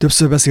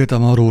Többször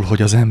beszéltem arról,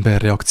 hogy az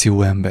ember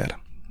reakcióember.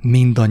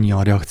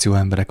 Mindannyian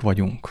reakcióemberek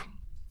vagyunk.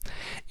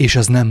 És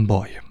ez nem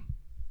baj.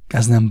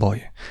 Ez nem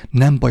baj.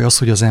 Nem baj az,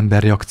 hogy az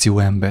ember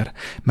reakcióember.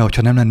 Mert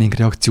hogyha nem lennénk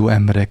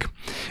reakcióemberek,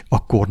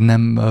 akkor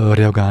nem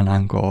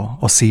reagálnánk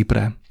a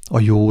szépre, a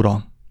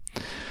jóra,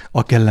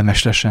 a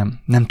kellemesre sem.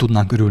 Nem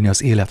tudnánk örülni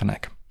az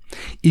életnek.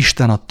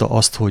 Isten adta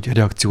azt, hogy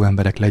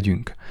reakcióemberek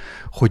legyünk.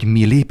 Hogy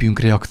mi lépjünk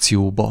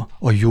reakcióba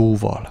a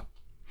jóval.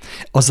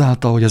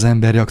 Azáltal, hogy az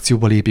ember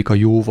reakcióba lépik a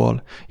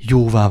jóval,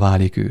 jóvá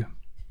válik ő.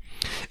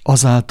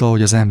 Azáltal,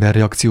 hogy az ember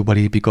reakcióba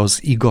lépik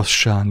az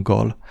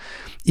igazsággal,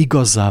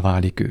 igazzá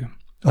válik ő.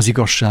 Az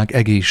igazság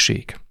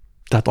egészség.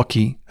 Tehát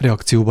aki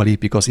reakcióba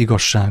lépik az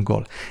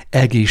igazsággal,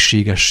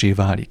 egészségessé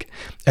válik.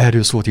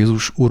 Erről szólt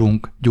Jézus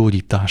Urunk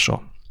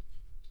gyógyítása.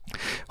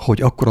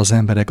 Hogy akkor az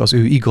emberek az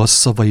ő igaz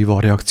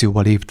szavaival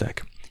reakcióba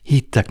léptek.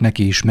 Hittek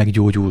neki és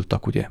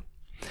meggyógyultak, ugye?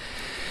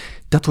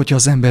 Tehát, hogyha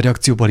az ember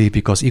reakcióba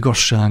lépik az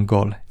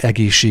igazsággal,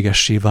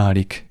 egészségessé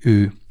válik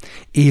ő,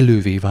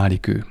 élővé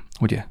válik ő,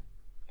 ugye?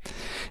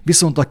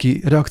 Viszont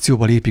aki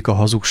reakcióba lépik a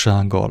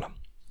hazugsággal,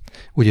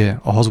 ugye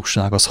a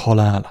hazugság az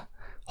halál,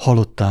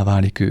 halottá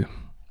válik ő.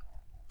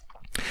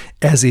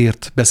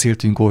 Ezért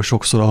beszéltünk oly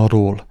sokszor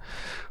arról,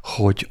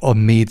 hogy a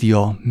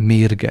média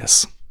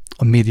mérgez,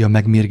 a média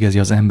megmérgezi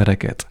az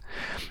embereket.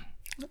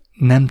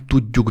 Nem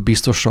tudjuk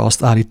biztosra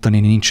azt állítani,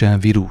 nincsen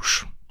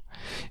vírus.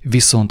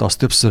 Viszont azt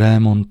többször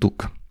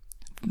elmondtuk,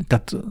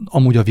 tehát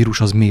amúgy a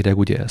vírus az méreg,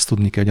 ugye, ezt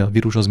tudni kell, hogy a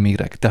vírus az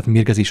méreg, tehát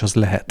mérgezés az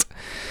lehet.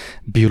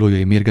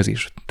 Biológiai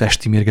mérgezés,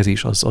 testi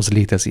mérgezés az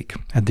létezik,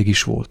 eddig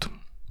is volt.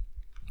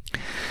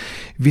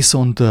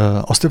 Viszont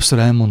azt többször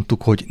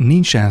elmondtuk, hogy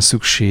nincsen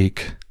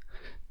szükség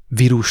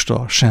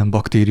vírusra, sem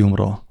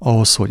baktériumra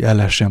ahhoz, hogy el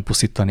lehessen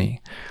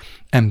pusztítani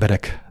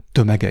emberek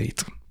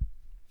tömegeit.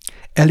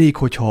 Elég,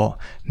 hogyha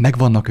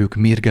megvannak ők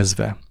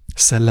mérgezve,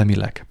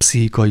 szellemileg,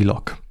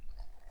 pszichikailag.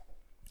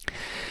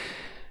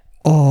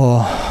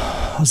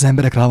 Az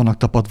emberek rá vannak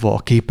tapadva a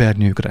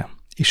képernyőkre,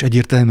 és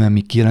egyértelműen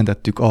mi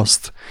kijelentettük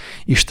azt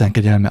Isten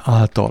kegyelme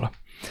által,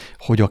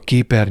 hogy a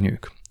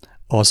képernyők,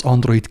 az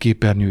Android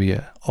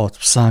képernyője, a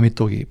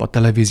számítógép, a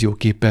televízió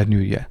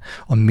képernyője,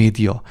 a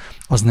média,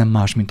 az nem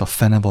más, mint a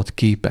fenevad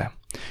képe,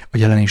 a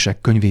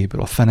jelenések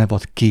könyvéből a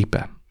fenevad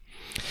képe,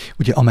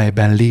 ugye,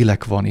 amelyben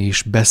lélek van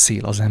és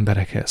beszél az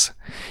emberekhez.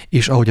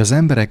 És ahogy az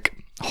emberek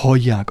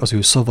hallják az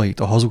ő szavait,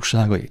 a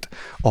hazugságait,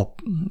 a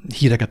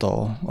híreket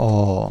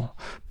a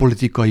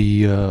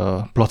politikai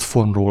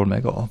platformról,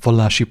 meg a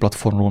vallási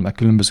platformról, meg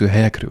különböző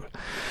helyekről,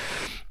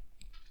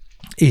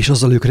 és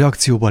azzal ők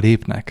reakcióba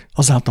lépnek,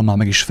 azáltal már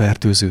meg is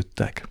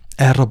fertőződtek.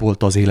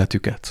 Elrabolta az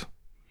életüket.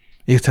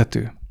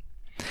 Érthető?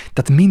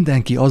 Tehát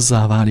mindenki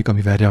azzá válik,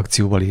 amivel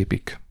reakcióba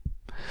lépik.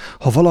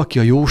 Ha valaki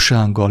a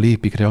jósággal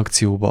lépik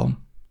reakcióba,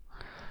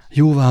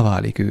 jóvá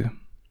válik ő.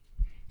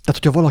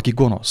 Tehát, hogyha valaki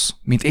gonosz,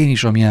 mint én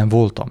is, amilyen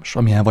voltam, és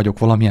amilyen vagyok,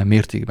 valamilyen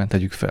mértékben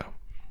tegyük fel.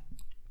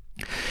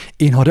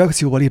 Én, ha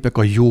reakcióba lépek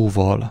a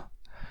jóval,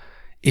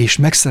 és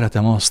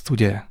megszeretem azt,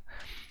 ugye,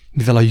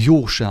 mivel a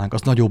jóság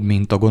az nagyobb,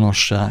 mint a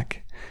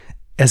gonoszság,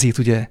 ezért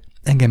ugye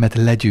engemet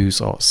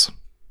legyőz az.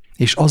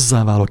 És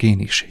azzá válok én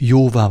is,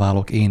 jóvá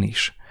válok én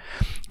is.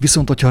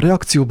 Viszont, hogyha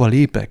reakcióba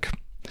lépek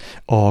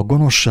a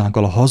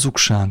gonoszsággal, a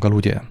hazugsággal,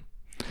 ugye,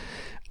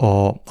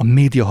 a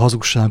média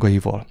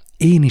hazugságaival,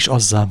 én is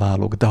azzá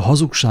válok, de a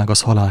hazugság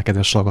az halál,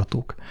 kedves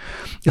hallgatók.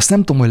 Ezt nem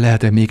tudom, hogy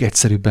lehet-e még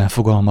egyszerűbben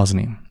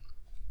fogalmazni.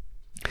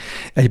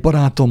 Egy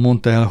barátom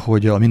mondta el,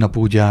 hogy a minap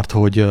úgy járt,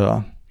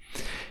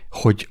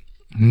 hogy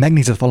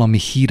megnézett valami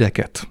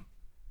híreket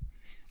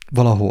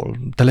valahol,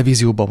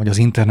 televízióban vagy az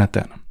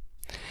interneten,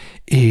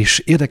 és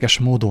érdekes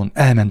módon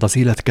elment az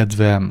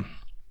életkedve,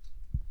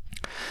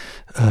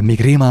 még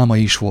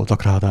rémálmai is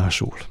voltak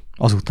ráadásul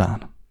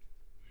azután.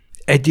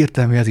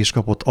 Egyértelmű jelzést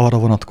kapott arra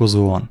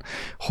vonatkozóan,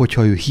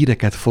 hogyha ő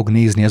híreket fog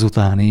nézni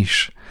ezután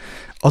is,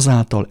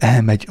 azáltal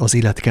elmegy az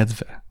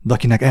életkedve. De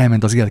akinek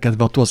elment az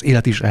életkedve, attól az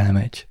élet is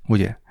elmegy,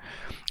 ugye?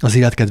 Az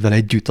életkedvel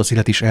együtt az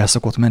élet is el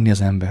szokott menni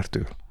az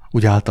embertől,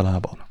 úgy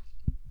általában.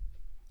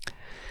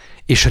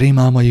 És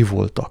rémálmai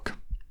voltak.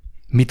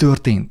 Mi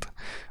történt?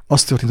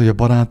 Az történt, hogy a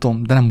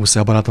barátom, de nem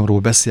muszáj a barátomról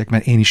beszéljek,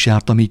 mert én is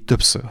jártam így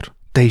többször.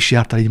 Te is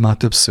jártál így már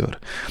többször.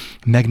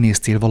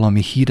 Megnéztél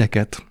valami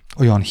híreket,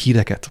 olyan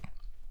híreket,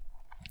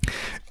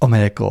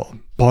 amelyek a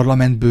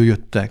parlamentből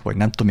jöttek, vagy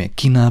nem tudom én,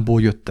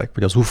 Kínából jöttek,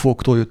 vagy az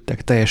UFO-któl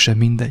jöttek, teljesen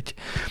mindegy.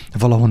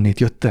 Valahonnét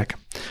jöttek.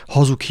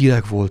 Hazug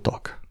hírek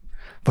voltak,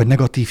 vagy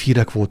negatív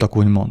hírek voltak,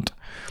 úgymond.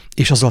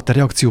 És azzal te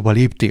reakcióba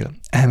léptél,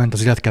 elment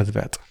az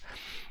életkedved,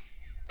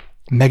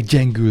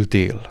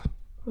 meggyengültél,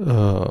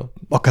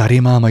 akár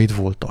rémálmaid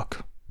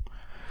voltak.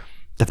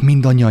 Tehát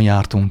mindannyian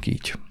jártunk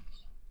így.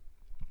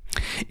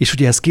 És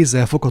ugye ez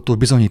kézzelfogható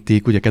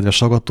bizonyíték, ugye, kedves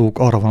hallgatók,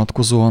 arra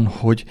vonatkozóan,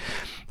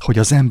 hogy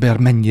az ember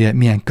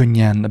milyen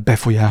könnyen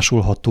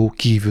befolyásolható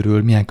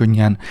kívülről, milyen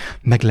könnyen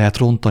meg lehet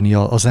rontani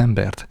az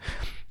embert.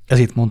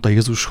 Ezért mondta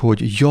Jézus,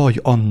 hogy jaj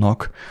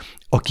annak,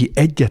 aki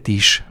egyet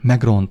is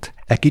megront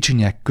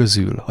kicsinyek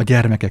közül, a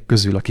gyermekek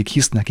közül, akik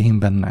hisznek én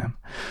bennem,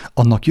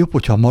 annak jobb,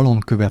 hogyha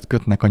malomkövet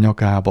kötnek a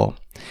nyakába,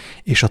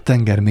 és a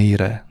tenger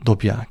mélyre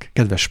dobják.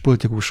 Kedves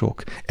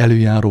politikusok,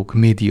 előjárók,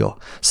 média,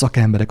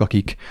 szakemberek,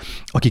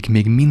 akik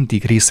még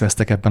mindig részt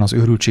vesztek ebben az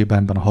őrültségben,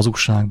 ebben a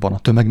hazugságban, a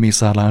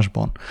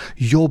tömegmészárlásban.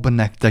 Jobb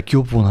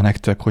volna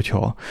nektek,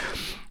 hogyha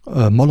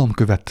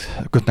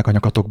malomkövet kötnek a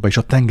nyakatokba, és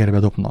a tengerbe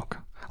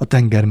dobnak, a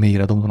tenger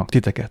mélyre dobnak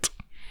titeket.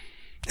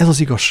 Ez az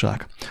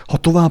igazság. Ha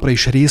továbbra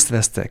is részt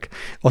vesztek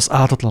az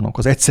ártatlanok,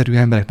 az egyszerű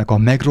embereknek a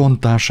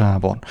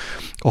megrontásában,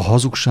 a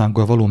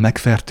hazugsággal való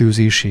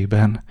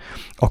megfertőzésében,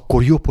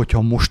 akkor jobb,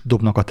 hogyha most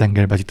dobnak a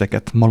tengerbe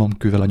titeket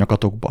malomkővel a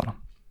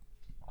nyakatokban.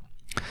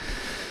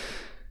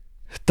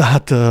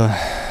 Tehát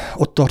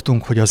ott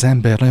tartunk, hogy az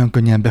ember nagyon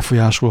könnyen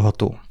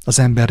befolyásolható, az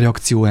ember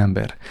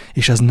reakcióember,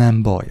 és ez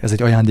nem baj, ez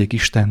egy ajándék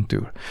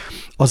Istentől.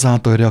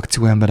 Azáltal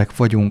reakcióemberek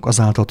vagyunk,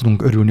 azáltal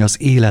tudunk örülni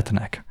az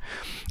életnek,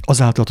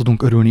 azáltal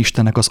tudunk örülni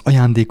Istennek az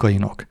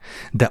ajándékainak,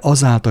 de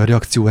azáltal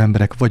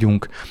reakcióemberek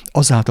vagyunk,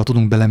 azáltal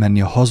tudunk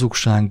belemenni a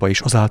hazugságba,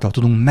 és azáltal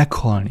tudunk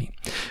meghalni.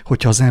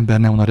 Hogyha az ember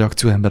nem volna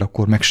reakcióember,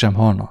 akkor meg sem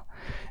halna.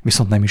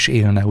 Viszont nem is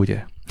élne,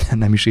 ugye?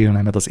 Nem is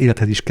élne, mert az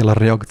élethez is kell a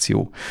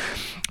reakció.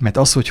 Mert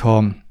az,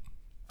 hogyha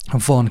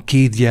van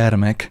 2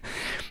 gyermek,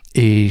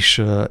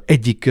 és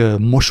egyik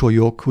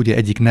mosolyog, ugye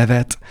egyik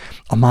nevet,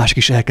 a másik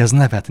is elkezd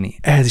nevetni.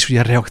 Ehhez is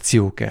ugye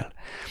reakció kell.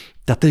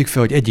 Tehát tegyük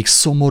fel, hogy egyik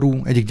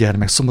szomorú, egyik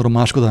gyermek szomorú,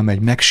 másik oda megy,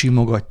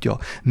 megsimogatja,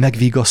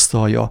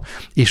 megvigasztalja,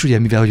 és ugye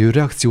mivel, hogy ő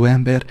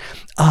reakcióember,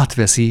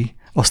 átveszi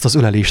azt az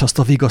ölelést, azt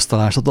a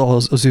vigasztalást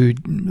az ő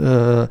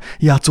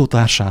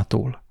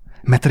játszótársától.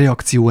 Mert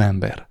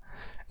reakcióember,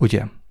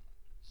 ugye?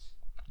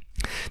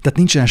 Tehát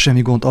nincsen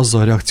semmi gond,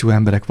 azzal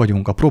reakcióemberek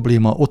vagyunk. A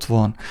probléma ott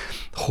van,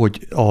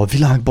 hogy a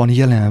világban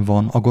jelen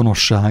van a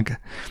gonoszság,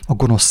 a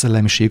gonosz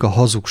szellemiség, a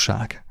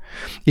hazugság.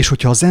 És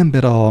hogyha az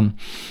ember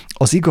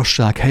az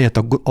igazság helyett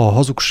a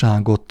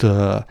hazugságot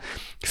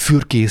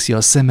fürkészi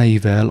a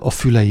szemeivel, a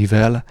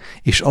füleivel,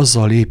 és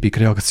azzal lépik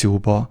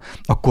reakcióba,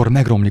 akkor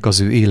megromlik az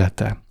ő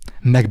élete.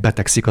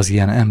 Megbetegszik az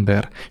ilyen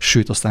ember,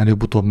 sőt, aztán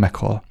előbb-utóbb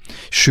meghal.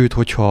 Sőt,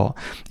 hogyha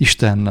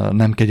Isten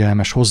nem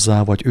kegyelmes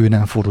hozzá, vagy ő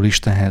nem fordul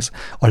Istenhez,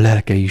 a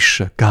lelke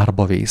is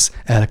kárba vész,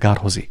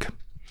 elkárhozik.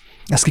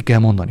 Ezt ki kell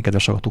mondani,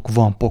 kedves hallgatók,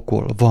 van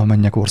pokol, van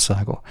mennyek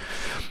országa.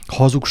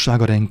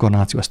 Hazugság a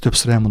reinkarnáció, ezt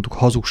többször elmondtuk,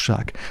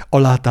 hazugság.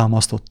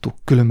 Alátámasztottuk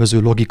különböző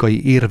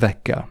logikai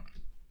érvekkel,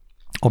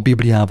 a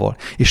Bibliával,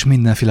 és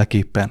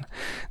mindenféleképpen.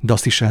 De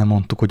azt is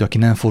elmondtuk, hogy aki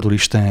nem fordul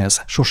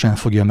Istenhez, sosem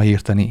fogja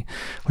megérteni,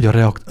 hogy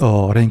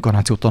a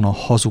reinkarnáció tana a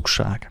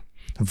hazugság,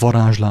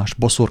 varázslás,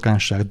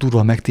 boszorkányság,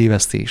 durva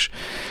megtévesztés,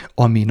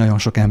 ami nagyon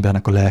sok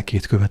embernek a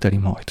lelkét követeli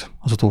majd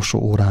az utolsó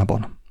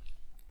órában.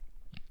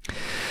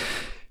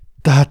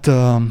 Tehát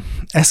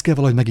ezt kell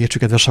valahogy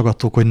megértsük, kedves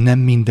hallgatók, hogy nem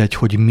mindegy,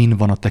 hogy min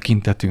van a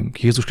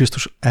tekintetünk. Jézus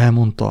Krisztus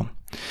elmondta,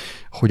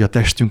 hogy a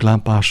testünk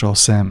lámpása a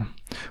szem.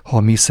 Ha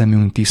a mi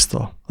szemünk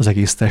tiszta, az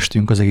egész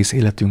testünk, az egész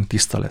életünk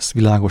tiszta lesz,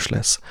 világos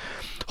lesz.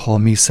 Ha a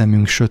mi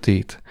szemünk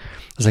sötét,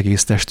 az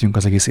egész testünk,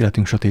 az egész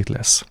életünk sötét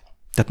lesz.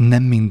 Tehát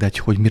nem mindegy,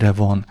 hogy mire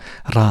van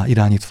rá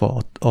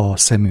irányítva a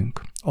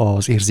szemünk,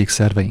 az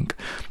érzékszerveink,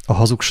 a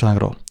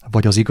hazugságra,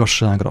 vagy az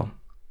igazságra.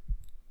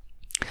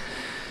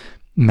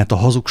 Mert a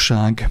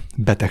hazugság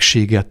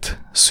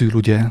betegséget szül,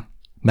 ugye,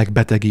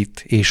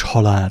 megbetegít és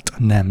halált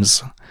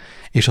nemz.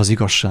 És az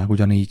igazság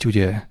ugyanígy,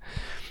 ugye,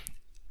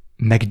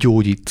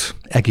 meggyógyít,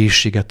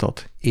 egészséget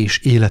ad, és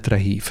életre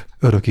hív,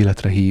 örök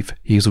életre hív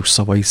Jézus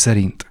szavai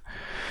szerint.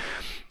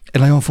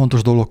 Egy nagyon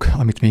fontos dolog,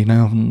 amit még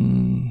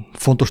nagyon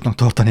fontosnak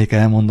tartanék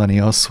elmondani,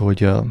 az,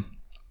 hogy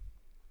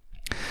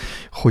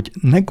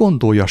ne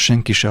gondolja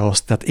senki se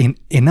azt, tehát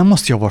én nem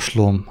azt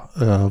javaslom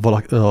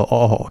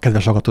a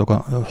kedves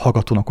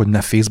hallgatónak, hogy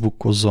ne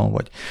Facebookozzon,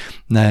 vagy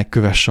ne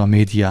kövesse a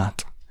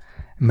médiát,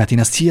 mert én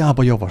ezt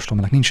hiába javaslom,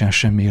 ennek nincsen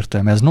semmi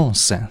értelme, ez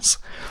nonsens.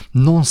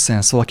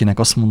 Nonsens valakinek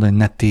azt mondani, hogy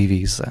ne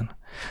tévézzen.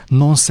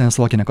 Nonsens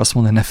valakinek azt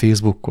mondani, hogy ne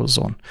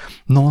Facebookozzon.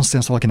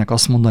 Nonsens valakinek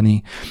azt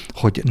mondani,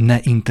 hogy ne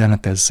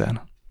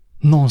internetezzen.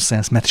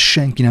 Nonsens, mert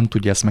senki nem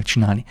tudja ezt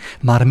megcsinálni.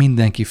 Már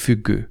mindenki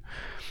függő.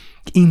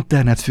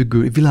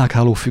 Internetfüggő,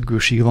 világháló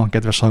függőség van,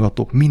 kedves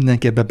hallgatók,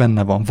 mindenki ebben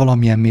benne van,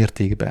 valamilyen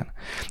mértékben.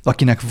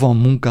 Akinek van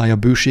munkája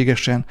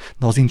bőségesen,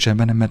 de az nincsen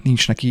benne, mert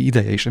nincs neki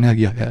ideje és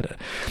energia erre.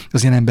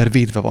 Az ilyen ember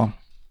védve van.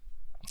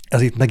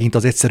 Ezért megint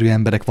az egyszerű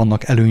emberek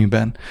vannak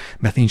előnyben,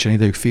 mert nincsen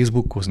idejük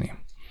Facebookozni.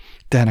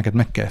 Te neked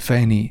meg kell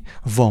fejni,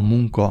 van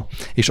munka,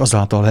 és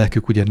azáltal a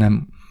lelkük ugye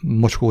nem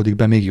mocskódik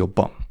be még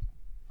jobban.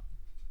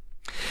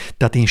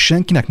 Tehát én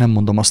senkinek nem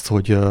mondom azt,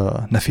 hogy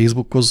ne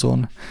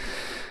Facebookozzon,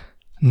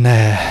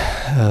 ne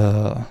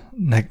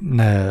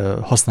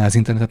használj az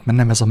internetet, mert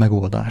nem ez a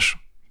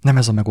megoldás. Nem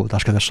ez a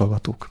megoldás, kedves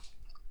hallgatók.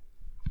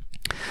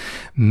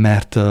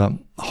 Mert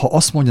ha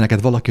azt mondja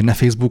neked valaki, hogy ne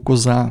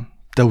Facebookozzál,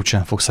 te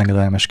úgysem fogsz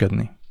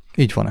engedelmeskedni.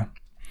 Így van-e?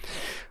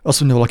 Azt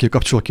mondja valaki, hogy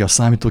kapcsol ki a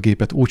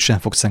számítógépet, úgysem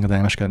fogsz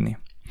engedelmeskedni.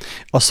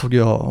 Azt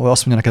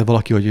mondja neked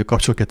valaki, hogy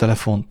kapcsol ki a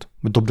telefont,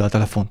 vagy dobd el a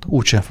telefont,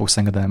 úgysem fogsz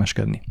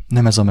engedelmeskedni.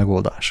 Nem ez a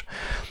megoldás.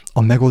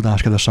 A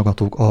megoldás, kedves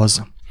hallgatók,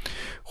 az,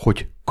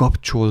 hogy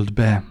kapcsold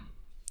be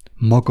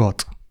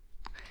magad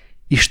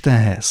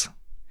Istenhez.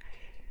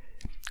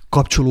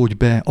 Kapcsolódj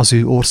be az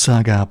ő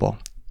országába.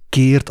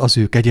 Kérd az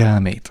ő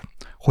kegyelmét,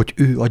 hogy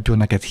ő adjon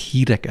neked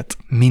híreket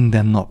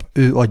minden nap.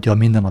 Ő adja a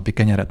mindennapi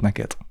kenyeret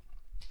neked.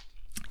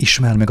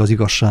 Ismerd meg az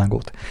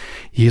igazságot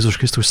Jézus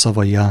Krisztus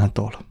szavai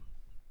által.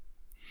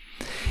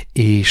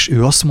 És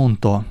ő azt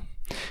mondta,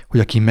 hogy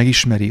aki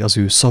megismeri az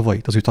ő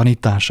szavait, az ő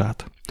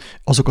tanítását,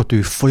 azokat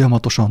ő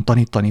folyamatosan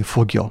tanítani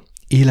fogja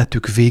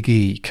életük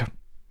végéig.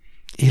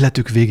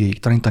 Életük végéig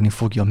tanítani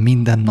fogja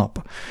minden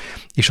nap.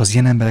 És az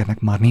ilyen embereknek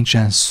már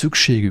nincsen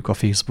szükségük a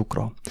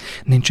Facebookra.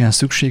 Nincsen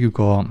szükségük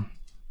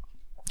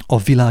a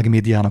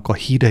világmédiának a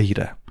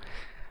híreire.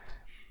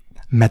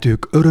 Mert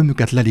ők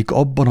örömüket lelik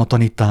abban a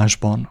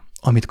tanításban,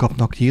 amit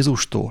kapnak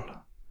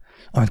Jézustól,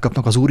 amit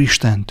kapnak az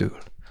Úristentől,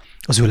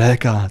 az ő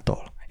lelke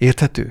által.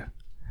 Érthető?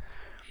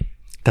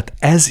 Tehát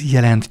ez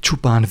jelent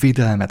csupán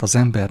védelmet az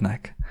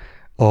embernek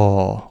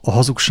a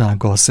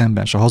hazugsággal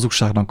szemben, és a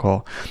hazugságnak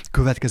a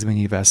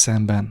következményével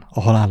szemben,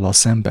 a halállal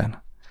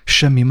szemben.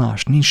 Semmi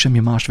más, nincs semmi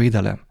más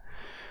védelem.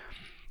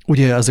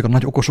 Ugye ezek a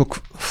nagy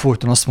okosok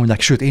folyton azt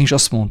mondják, sőt, én is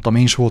azt mondtam,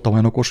 én is voltam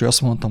olyan okos, hogy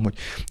azt mondtam, hogy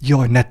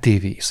jaj, ne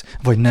tévész,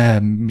 vagy ne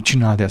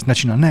csináld ezt, ne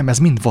csináld. Nem, ez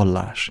mind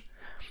vallás.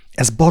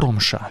 Ez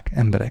baromság,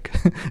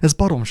 emberek. Ez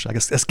baromság,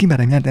 ezt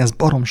kimerem jelenteni, ez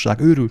baromság,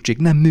 őrültség,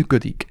 nem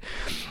működik.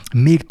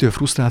 Még több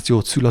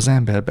frusztrációt szül az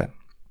emberben.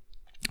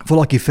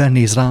 Valaki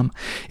felnéz rám,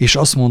 és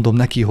azt mondom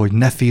neki, hogy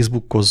ne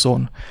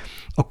Facebookozzon,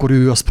 akkor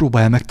ő azt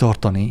próbálja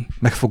megtartani,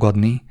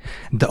 megfogadni,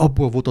 de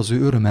abból volt az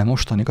ő öröme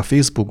mostanig a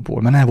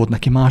Facebookból, mert nem volt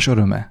neki más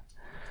öröme.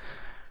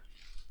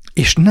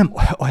 És nem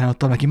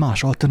ajánlottam neki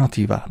más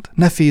alternatívát.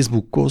 Ne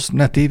Facebookozz,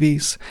 ne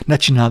tévész, ne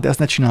csináld ezt,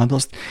 ne csináld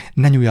azt,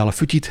 ne nyúljál a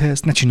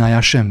fütyidhez, ne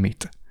csináljál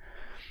semmit.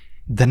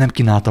 De nem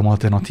kínáltam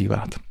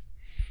alternatívát.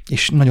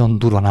 És nagyon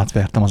durván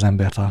átvertem az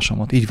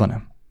embertársamat. Így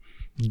van-e?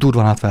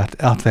 Durván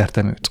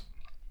átvertem őt.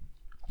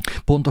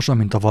 Pontosan,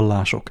 mint a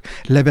vallások.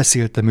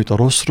 Lebeszéltem őt a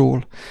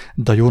rosszról,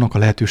 de a jónak a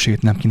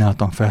lehetőségét nem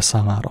kínáltam fel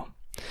számára.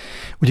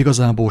 Úgy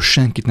igazából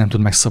senkit nem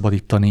tud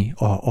megszabadítani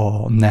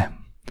a ne.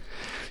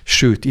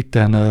 Sőt,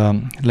 itten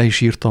le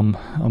is írtam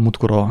a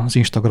múltkor az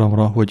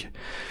Instagramra,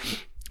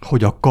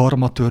 hogy a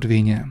karma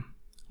törvénye,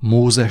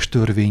 Mózes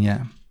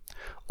törvénye,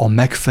 a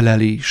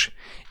megfelelés,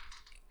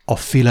 a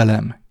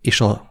félelem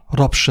és a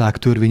rabság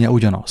törvénye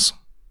ugyanaz.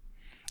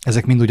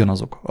 Ezek mind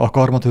ugyanazok. A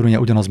karma törvénye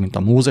ugyanaz, mint a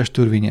Mózes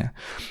törvénye,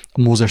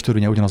 a Mózes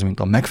törvénye ugyanaz, mint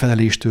a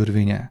megfelelés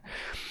törvénye,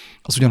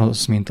 az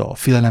ugyanaz, mint a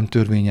félelem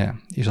törvénye,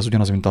 és az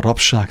ugyanaz, mint a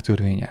rabság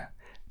törvénye.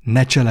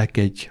 Ne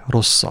cselekedj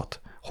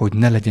rosszat, hogy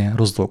ne legyen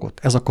rossz dolgot.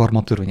 Ez a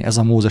karma törvénye, ez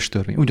a Mózes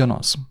törvény,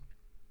 ugyanaz.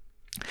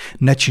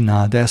 Ne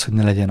csináld ezt, hogy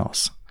ne legyen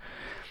az.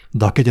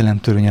 De a kegyelem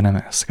törvénye nem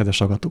ez, kedves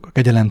hallgatók. A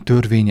kegyelem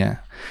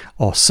törvénye,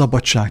 a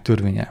szabadság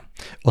törvénye,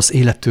 az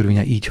élet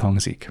törvénye így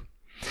hangzik.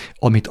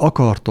 Amit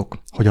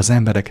akartok, hogy az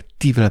emberek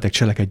ti veletek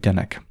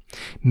cselekedjenek,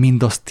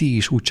 mindazt ti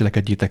is úgy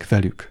cselekedjétek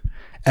velük.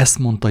 Ezt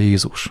mondta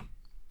Jézus.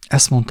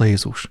 Ezt mondta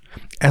Jézus.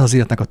 Ez az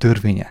életnek a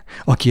törvénye.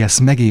 Aki ezt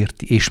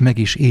megérti és meg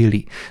is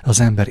éli, az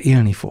ember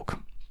élni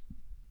fog.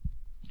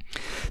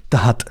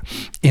 Tehát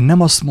én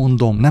nem azt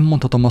mondom, nem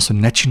mondhatom azt, hogy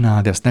ne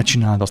csináld ezt, ne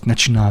csináld azt, ne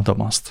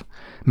csináldam azt,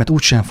 mert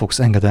úgysem fogsz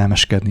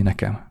engedelmeskedni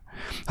nekem.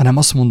 Hanem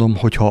azt mondom,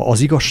 hogy ha az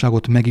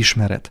igazságot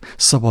megismered,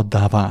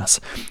 szabaddá válsz.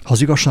 Ha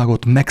az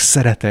igazságot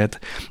megszereted,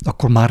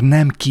 akkor már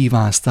nem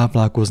kívánsz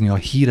táplálkozni a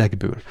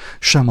hírekből,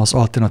 sem az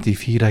alternatív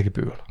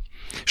hírekből,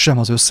 sem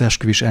az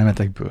összeesküvés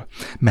elméletekből,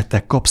 mert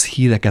te kapsz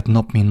híreket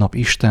nap mint nap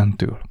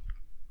Istentől.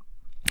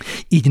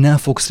 Így nem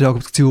fogsz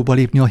reakcióba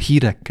lépni a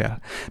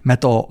hírekkel,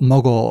 mert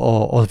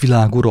a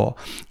világ ura,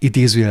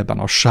 idézőjelben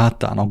a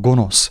sátán, a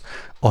gonosz,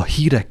 a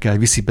hírekkel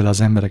viszi bele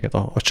az embereket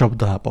a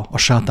csapdába, a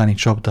sátáni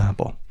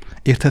csapdába.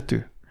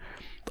 Érthető?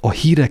 A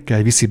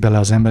hírekkel viszi bele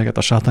az embereket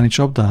a sátáni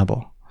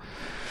csapdába.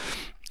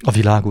 A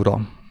világ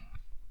ura.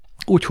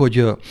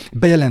 Úgyhogy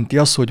bejelenti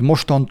azt, hogy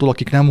mostantól,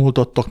 akik nem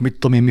oltottak, mit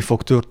tudom én, mi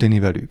fog történni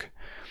velük.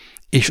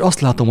 És azt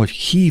látom, hogy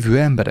hívő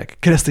emberek,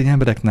 keresztény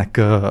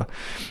embereknek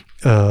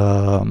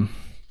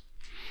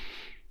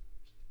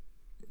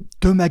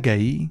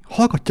tömegei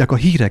hallgatják a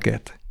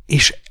híreket,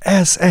 és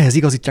ehhez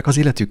igazítják az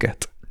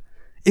életüket.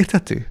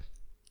 Érthető?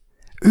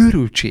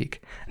 Őrültség.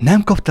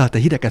 Nem kaptál te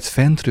híreket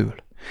fentről?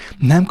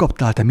 Nem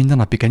kaptál te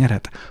mindennapi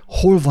kenyeret?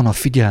 Hol van a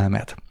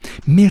figyelmed?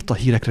 Miért a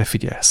hírekre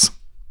figyelsz?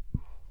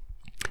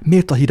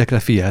 Miért a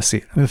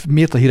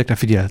hírekre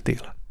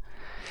figyeltél?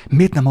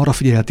 Miért nem arra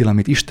figyeltél,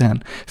 amit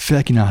Isten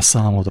felkínál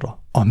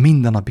számodra a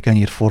mindennapi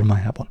kenyér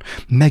formájában?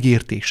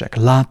 Megértések,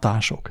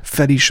 látások,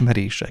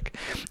 felismerések,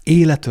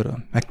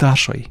 életöröm, meg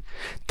társai.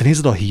 Te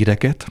nézed a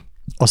híreket,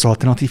 az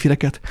alternatív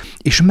híreket,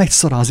 és megy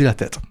szará az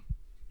életed.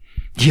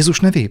 Jézus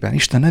nevében,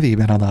 Isten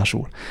nevében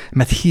ráadásul,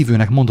 mert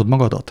hívőnek mondod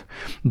magadat,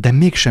 de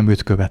mégsem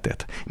őt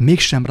követed,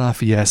 mégsem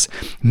ráfigyelsz,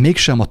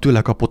 mégsem a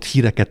tőle kapott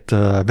híreket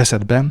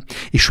veszed be,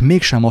 és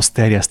mégsem azt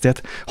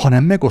terjeszted,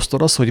 hanem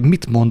megosztod azt, hogy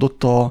mit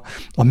mondott a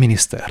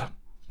miniszter,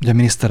 vagy a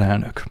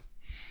miniszterelnök.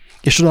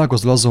 És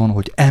találkozol azon,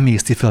 hogy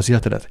emészti fel az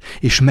életedet,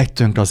 és megy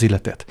tönkre az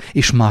életet,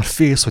 és már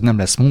félsz, hogy nem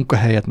lesz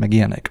munkahelyet, meg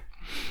ilyenek.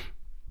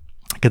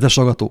 Kedves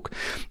hallgatók,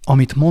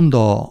 amit mond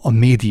a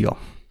média,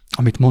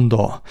 amit mond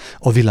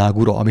a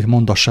világura, amit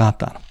mond a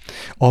sátán,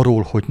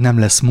 arról, hogy nem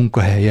lesz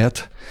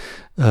munkahelyet,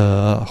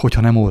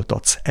 hogyha nem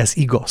oltatsz, ez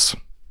igaz.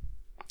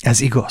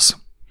 Ez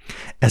igaz.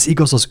 Ez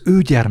igaz az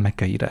ő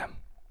gyermekeire.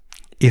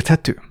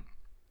 Érthető?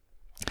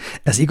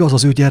 Ez igaz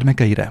az ő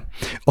gyermekeire,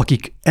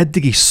 akik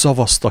eddig is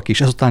szavaztak,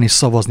 és ezután is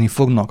szavazni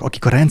fognak,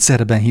 akik a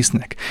rendszerben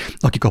hisznek,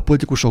 akik a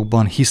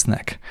politikusokban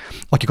hisznek,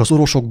 akik az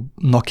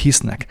orvosoknak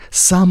hisznek.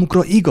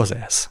 Számukra igaz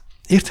ez.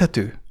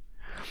 Érthető?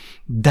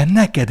 De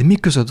neked mi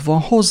között van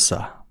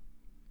hozzá?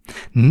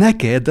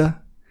 Neked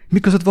mi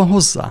között van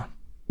hozzá?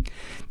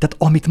 Tehát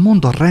amit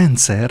mond a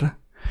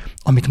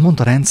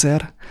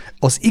rendszer,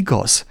 az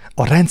igaz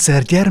a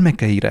rendszer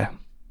gyermekeire.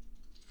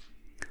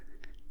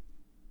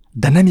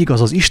 De nem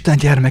igaz az Isten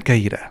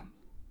gyermekeire.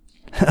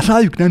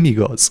 Rájuk nem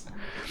igaz.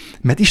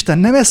 Mert Isten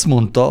nem ezt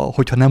mondta,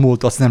 hogy ha nem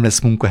oltasz, nem lesz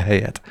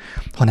munkahelyed,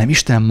 hanem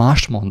Isten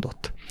mást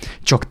mondott.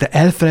 Csak te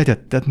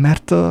elfelejtetted,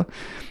 mert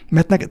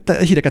te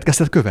híreket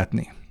kezdted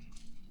követni.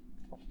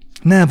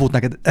 Nem volt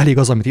neked elég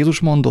az, amit Jézus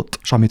mondott,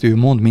 és amit ő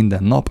mond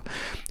minden nap,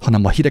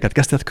 hanem a híreket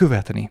kezdted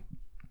követni.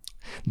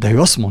 De ő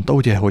azt mondta,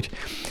 ugye, hogy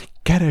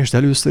keresd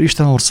először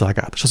Isten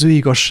országát, és az ő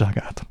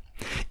igazságát,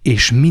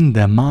 és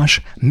minden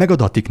más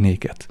megadatik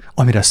néked,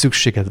 amire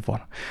szükséged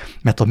van.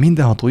 Mert a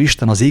mindenható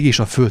Isten, az ég és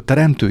a föld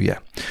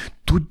teremtője,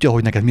 tudja,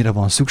 hogy neked mire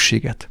van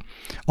szükséged,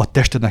 a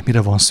testednek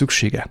mire van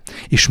szüksége,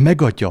 és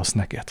megadja azt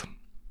neked.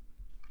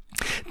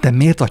 Te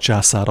miért a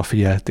császárra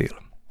figyeltél?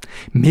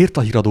 Miért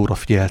a híradóra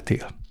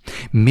figyeltél?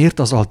 Miért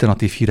az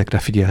alternatív hírekre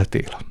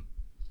figyeltél?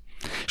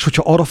 És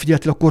hogyha arra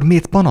figyeltél, akkor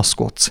miért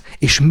panaszkodsz?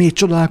 És miért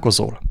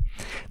csodálkozol?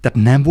 Tehát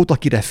nem volt,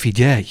 akire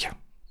figyelj.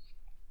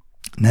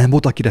 Nem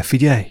volt, akire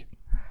figyelj.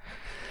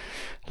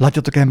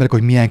 Látjátok, emberek,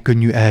 hogy milyen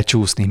könnyű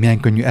elcsúszni, milyen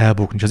könnyű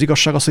elbukni. És az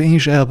igazság az, hogy én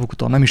is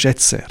elbuktam, nem is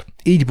egyszer.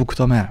 Így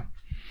buktam el.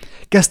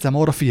 Kezdtem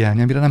arra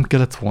figyelni, amire nem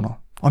kellett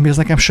volna. Amihez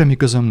nekem semmi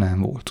közöm nem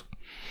volt.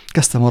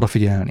 Kezdtem arra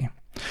figyelni.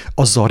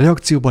 Azzal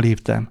reakcióba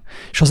léptem,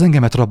 és az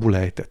engemet rabul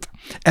ejtett.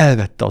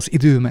 Elvette az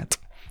időmet,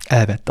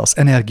 elvette az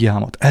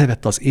energiámat,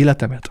 elvette az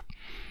életemet.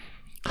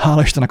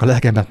 Hála Istennek, a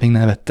lelkemet még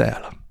nem vette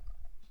el.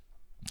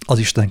 Az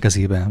Isten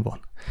kezében van.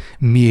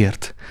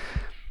 Miért?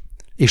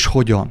 És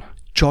hogyan?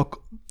 Csak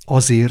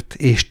azért,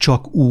 és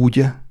csak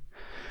úgy,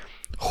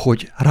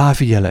 hogy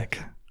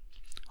ráfigyelek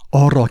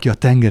arra, aki a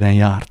tengeren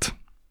járt.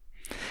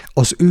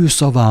 Az ő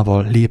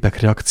szavával lépek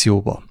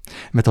reakcióba,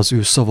 mert az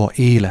ő szava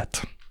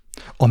élet.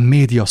 A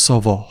média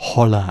szava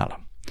halál.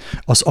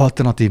 Az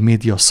alternatív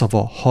média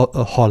szava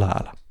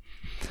halál.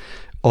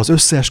 Az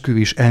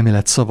összeesküvés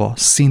elmélet szava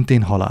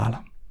szintén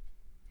halál.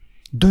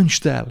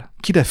 Döntsd el,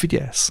 kire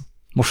figyelsz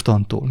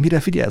mostantól, mire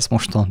figyelsz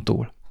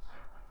mostantól.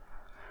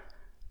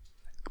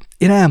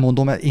 Én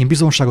elmondom, én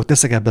bizonságot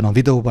teszek ebben a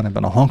videóban,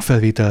 ebben a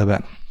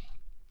hangfelvételben,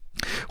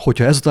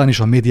 hogyha ezután is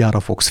a médiára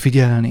fogsz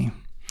figyelni,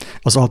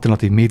 az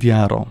alternatív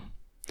médiára,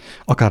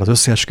 akár az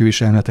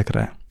összeesküvés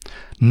elméletekre,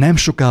 nem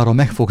sokára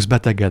meg fogsz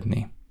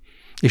betegedni,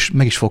 és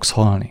meg is fogsz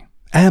halni.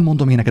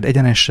 Elmondom én neked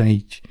egyenesen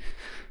így,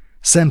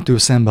 szemtől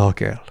szembe, ha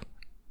kell.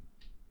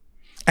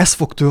 Ez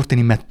fog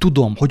történni, mert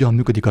tudom, hogyan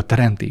működik a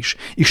teremtés.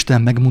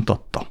 Isten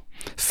megmutatta,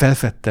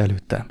 felfedte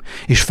előttem,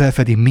 és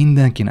felfedi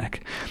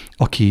mindenkinek,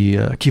 aki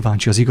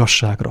kíváncsi az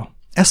igazságra.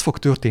 Ez fog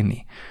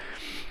történni,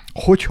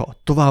 hogyha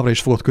továbbra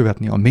is fogod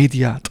követni a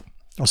médiát,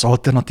 az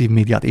alternatív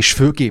médiát, és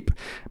főképp,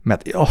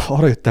 mert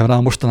arra jöttem rá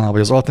mostanában,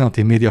 hogy az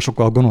alternatív média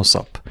sokkal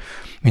gonoszabb,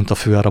 mint a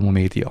főáramú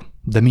média.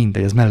 De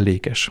mindegy, ez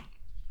mellékes.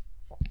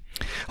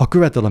 Ha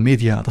követed a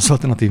médiát, az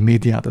alternatív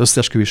médiát, az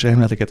összeesküvés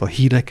elméleteket, a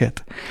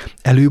híreket,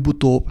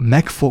 előbb-utóbb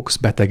meg fogsz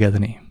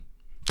betegedni.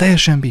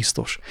 Teljesen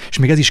biztos. És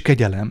még ez is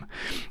kegyelem,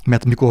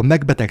 mert amikor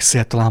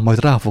megbetegszel, talán majd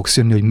rá fogsz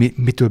jönni, hogy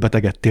mitől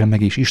betegedtél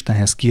meg, és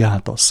Istenhez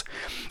kiáltasz,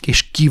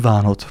 és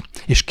kívánod,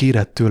 és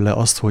kéred tőle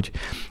azt, hogy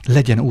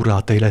legyen urrá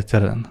a te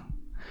életeden.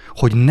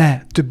 Hogy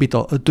ne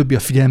többi a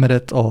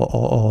figyelmedet,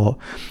 a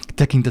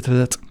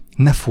tekintetedet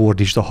ne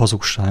fordítsd a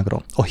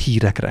hazugságra, a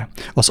hírekre,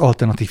 az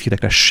alternatív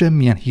hírekre,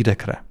 semmilyen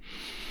hírekre,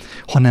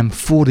 hanem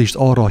fordítsd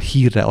arra a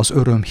hírre, az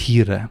öröm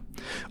hírre,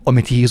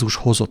 amit Jézus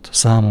hozott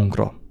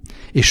számunkra,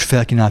 és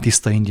felkínált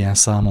tiszta ingyen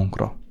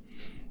számunkra.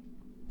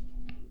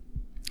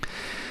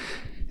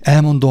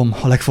 Elmondom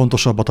a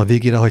legfontosabbat, a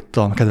végére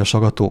hagytam, kedves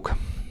hallgatók.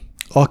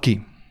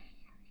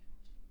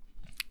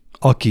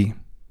 Aki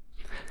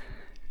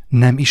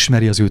nem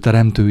ismeri az ő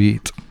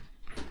teremtőjét,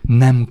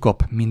 nem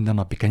kap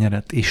mindennapi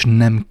kenyeret, és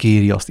nem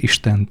kéri azt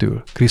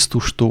Istentől,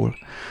 Krisztustól,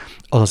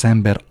 az az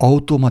ember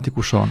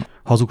automatikusan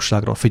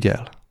hazugságra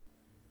figyel.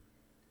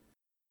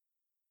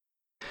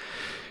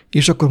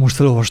 És akkor most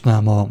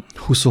felolvasnám a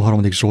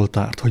 23.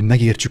 Zsoltárt, hogy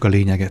megértsük a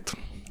lényeget.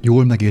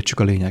 Jól megértsük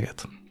a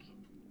lényeget.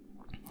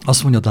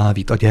 Azt mondja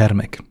Dávid, a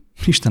gyermek,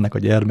 Istennek a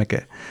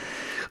gyermeke.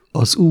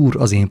 Az Úr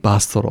az én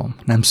pásztorom,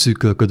 nem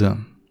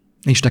szűkölködöm.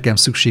 Nincs nekem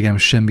szükségem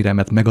semmire,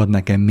 mert megad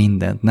nekem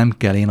mindent. Nem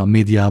kell én a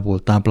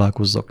médiából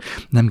táplálkozzak,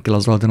 nem kell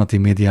az alternatív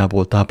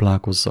médiából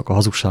táplálkozzak, a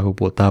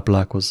hazugságokból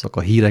táplálkozzak,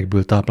 a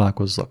hírekből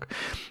táplálkozzak,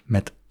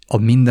 mert a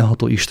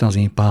mindenható Isten az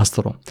én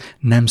pásztorom.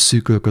 Nem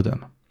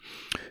szűkölködöm.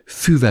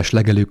 Füves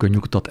legelőkön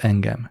nyugtat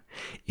engem,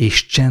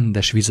 és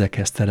csendes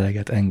vizekhez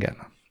terelget engem.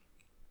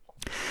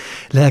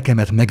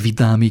 Lelkemet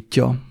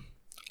megvidámítja,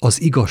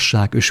 az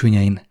igazság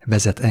ösvényein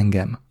vezet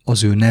engem,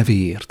 az ő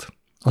nevéért.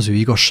 Az ő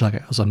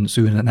igazsága, az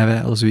ő neve,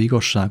 az ő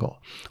igazsága,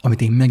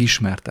 amit én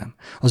megismertem,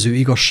 az ő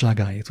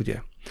igazságáért,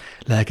 ugye.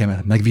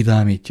 Lelkemet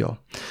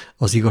megvidámítja,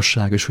 az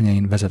igazság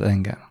ösvényein vezet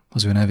engem,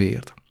 az ő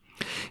nevéért.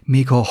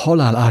 Még ha a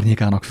halál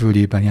árnyékának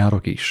földjében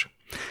járok is,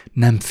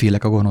 nem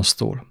félek a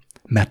gonosztól,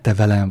 mert te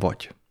velem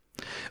vagy.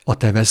 A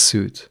te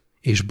vessződ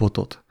és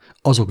botod,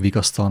 azok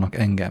vigasztalnak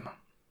engem.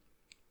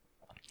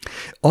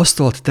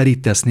 Asztalt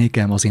terítesz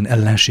nékem az én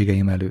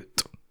ellenségeim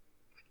előtt.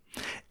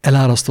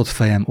 Elárasztott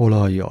fejem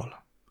olajjal.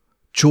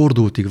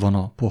 Csordultig van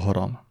a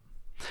poharam.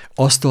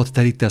 Asztalt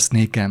terítesz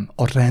nékem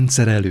a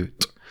rendszer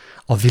előtt,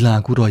 a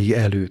világ urai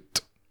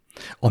előtt,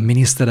 a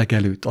miniszterek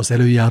előtt, az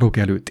előjárók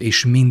előtt,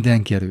 és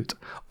mindenki előtt.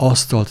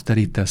 Asztalt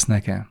terítesz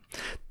nekem.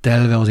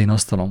 Telve az én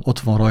asztalom, ott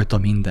van rajta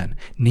minden.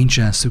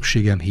 Nincsen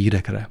szükségem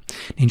hírekre.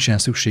 Nincsen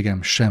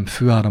szükségem sem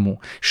főáramú,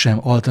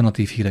 sem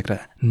alternatív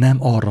hírekre. Nem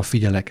arra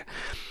figyelek.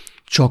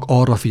 Csak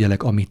arra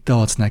figyelek, amit te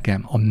adsz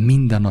nekem a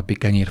mindennapi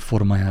kenyér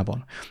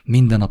formájában,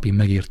 mindennapi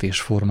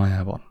megértés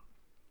formájában.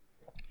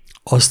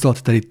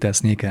 Asztalt terítesz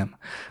nékem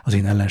az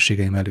én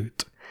ellenségeim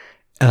előtt.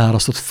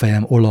 Elárasztott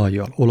fejem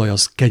olajjal, olaj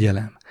az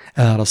kegyelem.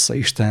 Eláraszza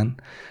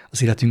Isten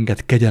az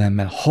életünket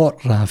kegyelemmel, ha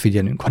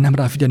ráfigyelünk. Ha nem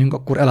ráfigyelünk,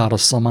 akkor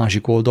eláraszza a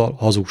másik oldal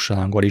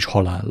hazugsággal és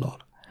halállal.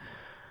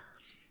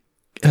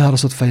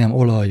 Elárasztott fejem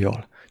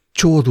olajjal,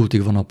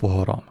 csordultig van a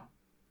poharam.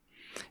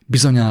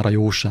 Bizonyára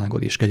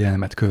jóságod és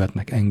kegyelmet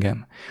követnek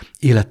engem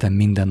életem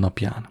minden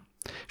napján,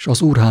 és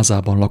az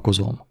Úrházában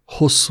lakozom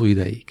hosszú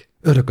ideig,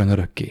 örökön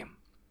örökké.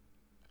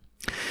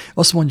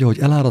 Azt mondja, hogy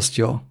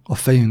elárasztja a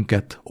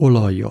fejünket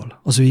olajjal,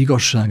 az ő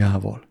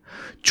igazságával.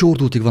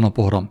 Csordultig van a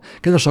poharam.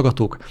 Kedves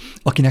hallgatók,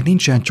 akinek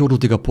nincsen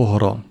csordultig a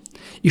pohara,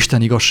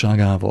 Isten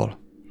igazságával,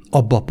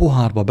 abba a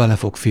pohárba bele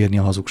fog férni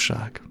a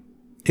hazugság.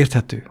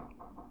 Érthető?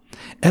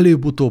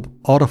 Előbb-utóbb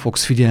arra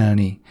fogsz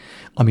figyelni,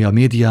 ami a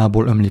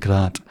médiából ömlik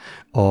rád,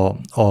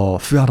 a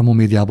főáramú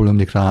médiából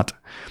ömlik rád,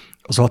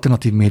 az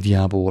alternatív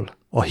médiából,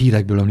 a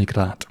hírekből ömlik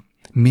rád.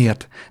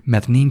 Miért?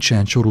 Mert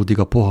nincsen csordultig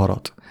a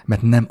poharat,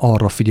 mert nem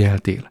arra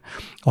figyeltél,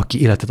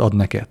 aki életet ad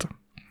neked.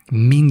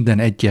 Minden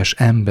egyes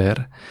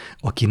ember,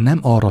 aki nem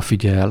arra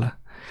figyel,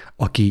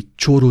 aki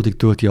csordultig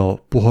tölti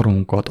a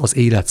poharunkat az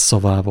élet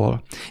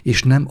szavával,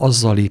 és nem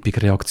azzal lépik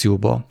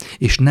reakcióba,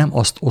 és nem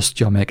azt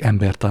osztja meg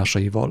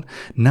embertársaival,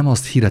 nem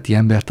azt hirdeti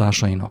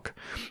embertársainak.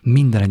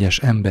 Minden egyes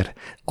ember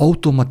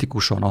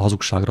automatikusan a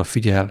hazugságra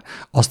figyel,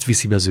 azt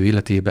viszi be az ő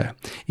életébe,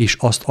 és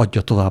azt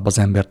adja tovább az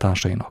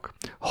embertársainak.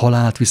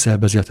 Halált viszel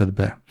be az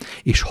életedbe,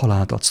 és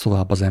halált adsz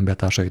tovább az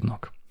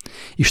embertársaidnak.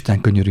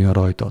 Isten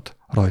könyörüljön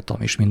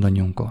rajtam és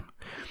mindannyiunkon.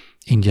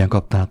 Ingyen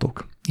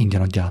kaptátok,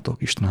 ingyen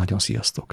adjátok, Isten áldjon, sziasztok!